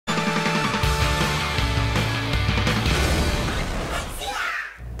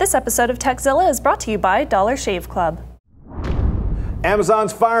This episode of Tekzilla is brought to you by Dollar Shave Club.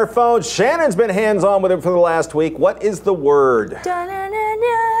 Amazon's Fire Phone. Shannon's been hands-on with it for the last week. What is the word?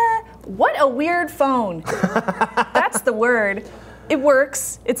 Da-na-na-na. What a weird phone. That's the word. It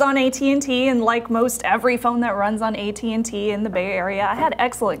works. It's on AT&T, and like most every phone that runs on AT&T in the Bay Area, I had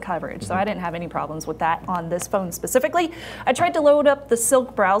excellent coverage, so I didn't have any problems with that on this phone specifically. I tried to load up the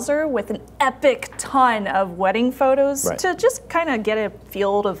Silk browser with an epic ton of wedding photos to just kind of get a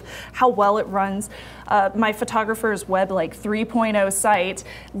feel of how well it runs. My photographer's web 3.0 site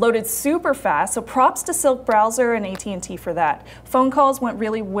loaded super fast, so props to Silk browser and AT&T for that. Phone calls went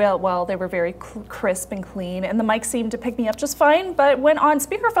really well. They were very crisp and clean, and the mic seemed to pick me up just fine. But when on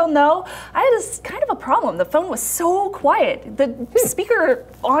speakerphone, though, I had kind of a problem. The phone was so quiet. The speaker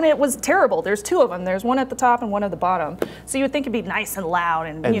on it was terrible. There's two of them. There's one at the top and one at the bottom. So you would think it'd be nice and loud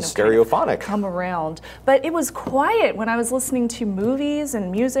and stereophonic. Kind of come around. But it was quiet when I was listening to movies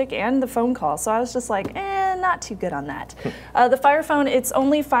and music and the phone call. So I was just like, not too good on that. The Fire Phone, it's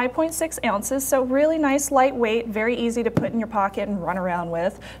only 5.6 ounces, so really nice, lightweight, very easy to put in your pocket and run around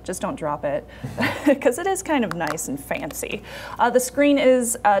with. Just don't drop it, because it is kind of nice and fancy. The screen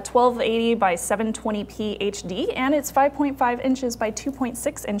is 1280 by 720p HD, and it's 5.5 inches by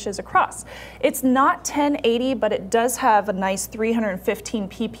 2.6 inches across. It's not 1080, but it does have a nice 315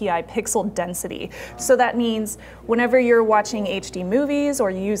 ppi pixel density. So that means whenever you're watching HD movies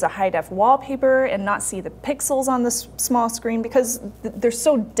or you use a high-def wallpaper and not see the pixels on the small screen, because they're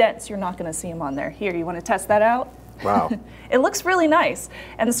so dense, you're not going to see them on there. Here, you want to test that out? Wow. It looks really nice,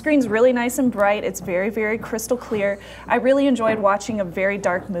 and the screen's really nice and bright. It's very crystal clear. I really enjoyed watching a very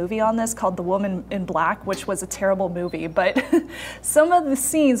dark movie on this called The Woman in Black, which was a terrible movie, but some of the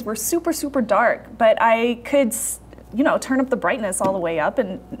scenes were super dark, but I could, turn up the brightness all the way up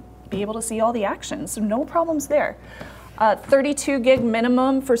and be able to see all the action, so no problems there. 32 gig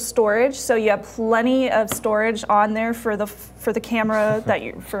minimum for storage, so you have plenty of storage on there for the camera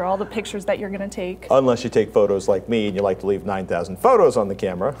for all the pictures that you're going to take. Unless you take photos like me and you like to leave 9,000 photos on the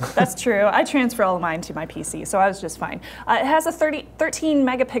camera. That's true. I transfer all of mine to my PC, so I was just fine. It has a 13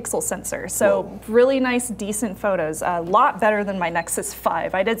 megapixel sensor, so really nice, decent photos. A lot better than my Nexus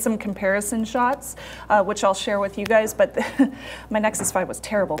 5. I did some comparison shots, which I'll share with you guys, but my Nexus 5 was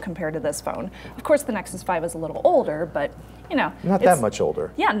terrible compared to this phone. Of course, the Nexus 5 is a little older, but not that much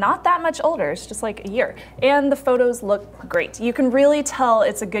older. Yeah, not that much older. It's just like a year. And the photos look great. You can really tell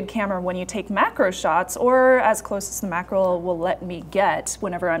it's a good camera when you take macro shots, or as close as the macro will let me get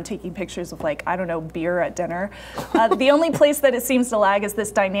whenever I'm taking pictures of, I don't know, beer at dinner. The only place that it seems to lag is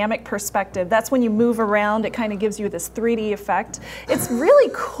this dynamic perspective. That's when you move around, it kind of gives you this 3D effect. It's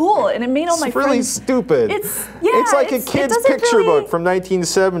really cool, and it made all my friends... It's really stupid. It's like a kid's picture book from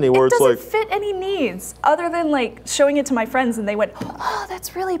 1970 where it's like... It doesn't fit any needs, other than showing it to my friends and they went, oh,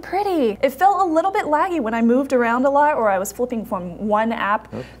 that's really pretty. It felt a little bit laggy when I moved around a lot, or I was flipping from one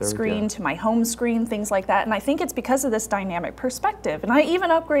app screen to my home screen, things like that. And I think it's because of this dynamic perspective. And I even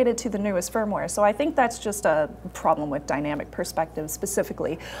upgraded to the newest firmware. So I think that's just a problem with dynamic perspective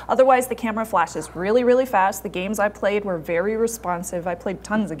specifically. Otherwise, the camera flashes really fast. The games I played were very responsive. I played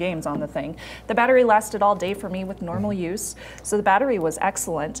tons of games on the thing. The battery lasted all day for me with normal use. So the battery was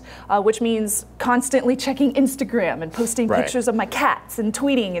excellent, which means constantly checking Instagram and posting pictures of my cats and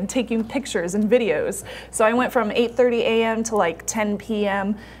tweeting and taking pictures and videos. So I went from 8:30 a.m. to 10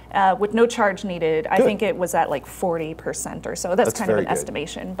 p.m. With no charge needed. I think it was at 40% or so. That's kind of an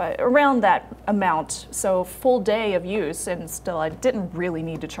estimation, but around that amount. So full day of use, and still I didn't really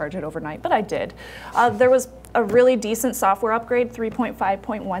need to charge it overnight, but I did. There was a really decent software upgrade,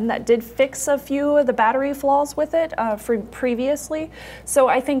 3.5.1, that did fix a few of the battery flaws with it from previously. So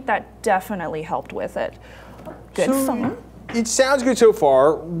I think that definitely helped with it. Good phone. It sounds good so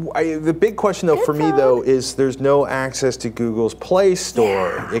far. The big question, though, for me, though, is there's no access to Google's Play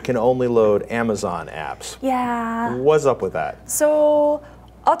Store. Yeah. It can only load Amazon apps. Yeah. What's up with that? So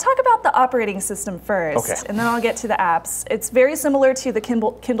I'll talk about the operating system first, and then I'll get to the apps. It's very similar to the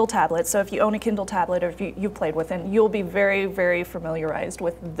Kindle tablet, so if you own a Kindle tablet or if you've played with it, you'll be very familiarized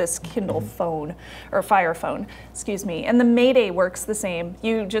with this Kindle phone, or Fire Phone, excuse me. And the Mayday works the same.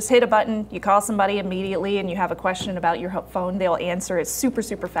 You just hit a button, you call somebody immediately, and you have a question about your phone, they'll answer it super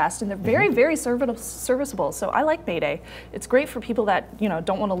fast, and they're very serviceable. So I like Mayday. It's great for people that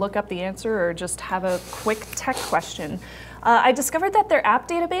don't want to look up the answer or just have a quick tech question. I discovered that their app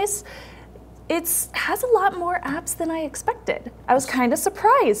database It has a lot more apps than I expected. I was kind of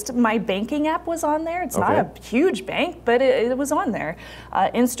surprised. My banking app was on there. It's not a huge bank, but it was on there.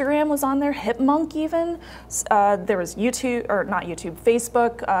 Instagram was on there, Hipmunk even. There was YouTube, or not YouTube,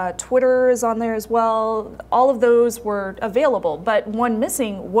 Facebook, Twitter is on there as well. All of those were available, but one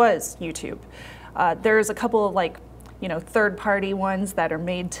missing was YouTube. There's a couple of third-party ones that are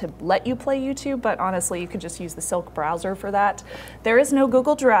made to let you play YouTube, but honestly, you could just use the Silk browser for that. There is no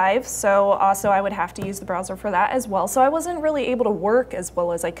Google Drive, so also I would have to use the browser for that as well. So I wasn't really able to work as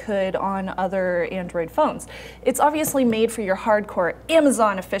well as I could on other Android phones. It's obviously made for your hardcore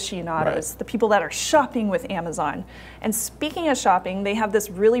Amazon aficionados, the people that are shopping with Amazon. And speaking of shopping, they have this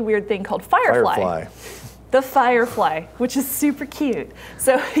really weird thing called Firefly. The Firefly, which is super cute.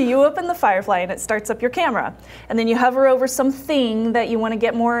 So you open the Firefly and it starts up your camera. And then you hover over something that you want to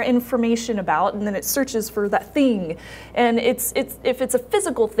get more information about, and then it searches for that thing. And if it's a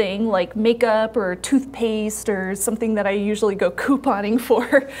physical thing, like makeup or toothpaste or something that I usually go couponing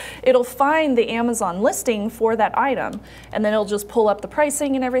for, it'll find the Amazon listing for that item. And then it'll just pull up the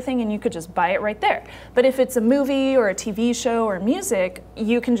pricing and everything, and you could just buy it right there. But if it's a movie or a TV show or music,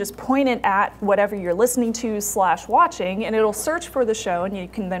 you can just point it at whatever you're listening to / watching, and it'll search for the show, and you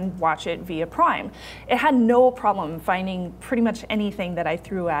can then watch it via Prime. It had no problem finding pretty much anything that I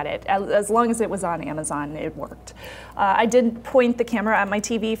threw at it. As long as it was on Amazon, it worked. I did point the camera at my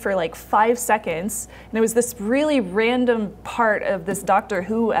TV for like 5 seconds, and it was this really random part of this Doctor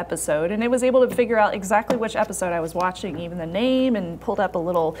Who episode, and it was able to figure out exactly which episode I was watching, even the name, and pulled up a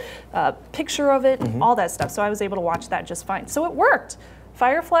little picture of it, and all that stuff. So I was able to watch that just fine. So it worked.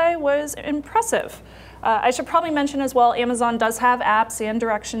 Firefly was impressive. I should probably mention as well, Amazon does have apps and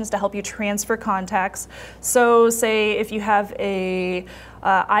directions to help you transfer contacts. So say if you have a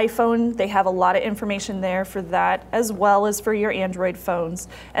iPhone, they have a lot of information there for that, as well as for your Android phones.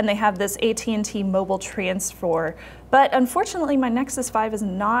 And they have this AT&T mobile transfer. But unfortunately, my Nexus 5 is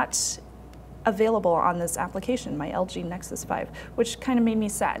not available on this application, my LG Nexus 5, which kind of made me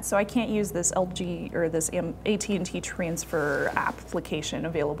sad. So I can't use this LG or this AT&T transfer application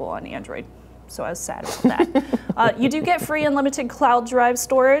available on Android. So I was sad about that. You do get free unlimited cloud drive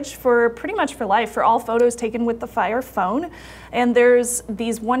storage for pretty much for life for all photos taken with the Fire phone. And there's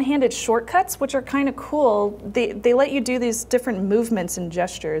these one-handed shortcuts, which are kind of cool. They let you do these different movements and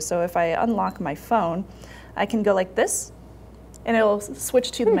gestures. So if I unlock my phone, I can go like this, and it'll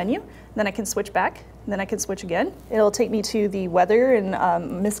switch to the menu. Then I can switch back, and then I can switch again. It'll take me to the weather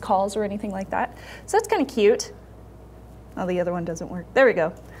and missed calls or anything like that. So that's kind of cute. Oh, the other one doesn't work. There we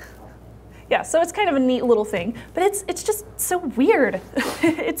go. Yeah, so it's kind of a neat little thing, but it's just so weird.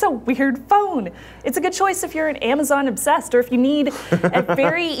 It's a weird phone. It's a good choice if you're an Amazon obsessed, or if you need a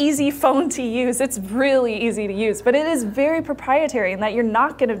very easy phone to use. It's really easy to use, but it is very proprietary in that you're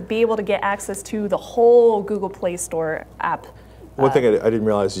not going to be able to get access to the whole Google Play Store app. One thing I didn't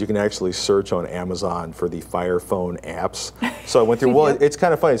realize is you can actually search on Amazon for the Fire phone apps. So I went through, well, it's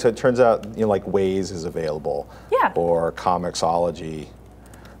kind of funny. So it turns out, like Waze is available, or Comixology.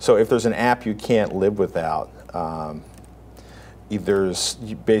 So if there's an app you can't live without, you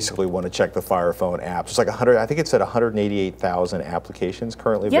basically want to check the Fire phone apps. It's like 100. I think it said 188,000 applications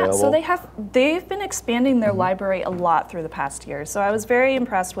currently available. Yeah, so they've been expanding their library a lot through the past year. So I was very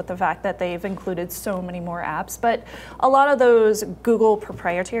impressed with the fact that they've included so many more apps. But a lot of those Google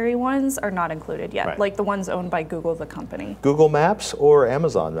proprietary ones are not included yet, like the ones owned by Google, the company. Google Maps or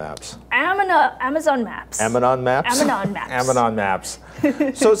Amazon Maps? Amazon Maps. Amazon Maps? Amazon Maps. Amazon Maps.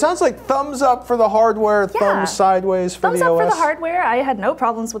 So it sounds like thumbs up for the hardware, thumbs sideways for the OS. Thumbs up for the hardware. I had no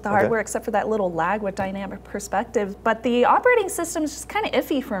problems with the hardware except for that little lag with dynamic perspective. But the operating system is just kind of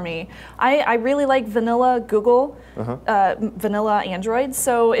iffy for me. I really like vanilla Google, vanilla Android.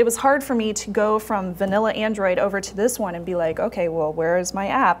 So it was hard for me to go from vanilla Android over to this one and be like, okay, well, where's my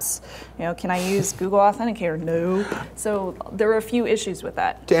apps? Can I use Google Authenticator? No. So there were a few issues with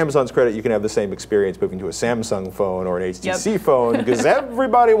that. To Amazon's credit, you can have the same experience moving to a Samsung phone or an HTC phone, because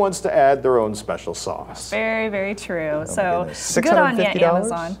everybody wants to add their own special sauce. Very, very true. So good on you,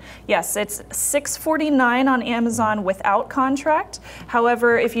 Amazon. Yes, it's $649 on Amazon without contract.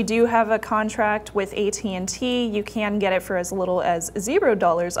 However, if you do have a contract with AT&T, you can get it for as little as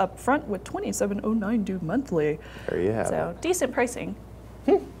 $0 up front with $27.09 due monthly. There you have it. So decent pricing.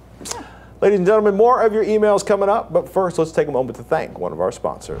 Ladies and gentlemen, more of your emails coming up, but first let's take a moment to thank one of our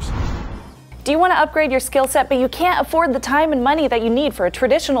sponsors. Do you want to upgrade your skill set but you can't afford the time and money that you need for a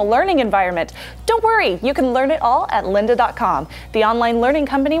traditional learning environment? Don't worry, you can learn it all at lynda.com, the online learning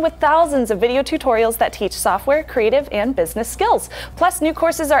company with thousands of video tutorials that teach software, creative, and business skills. Plus, new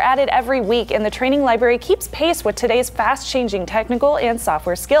courses are added every week, and the training library keeps pace with today's fast-changing technical and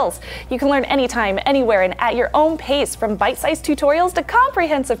software skills. You can learn anytime, anywhere, and at your own pace, from bite-sized tutorials to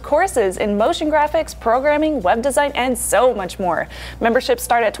comprehensive courses in motion graphics, programming, web design, and so much more. Memberships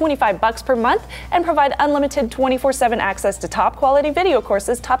start at $25 per month and provide unlimited 24/7 access to top-quality video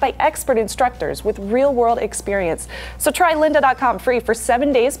courses taught by expert instructors with real-world experience. So try lynda.com free for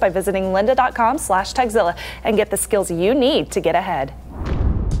 7 days by visiting lynda.com/Tekzilla and get the skills you need to get ahead.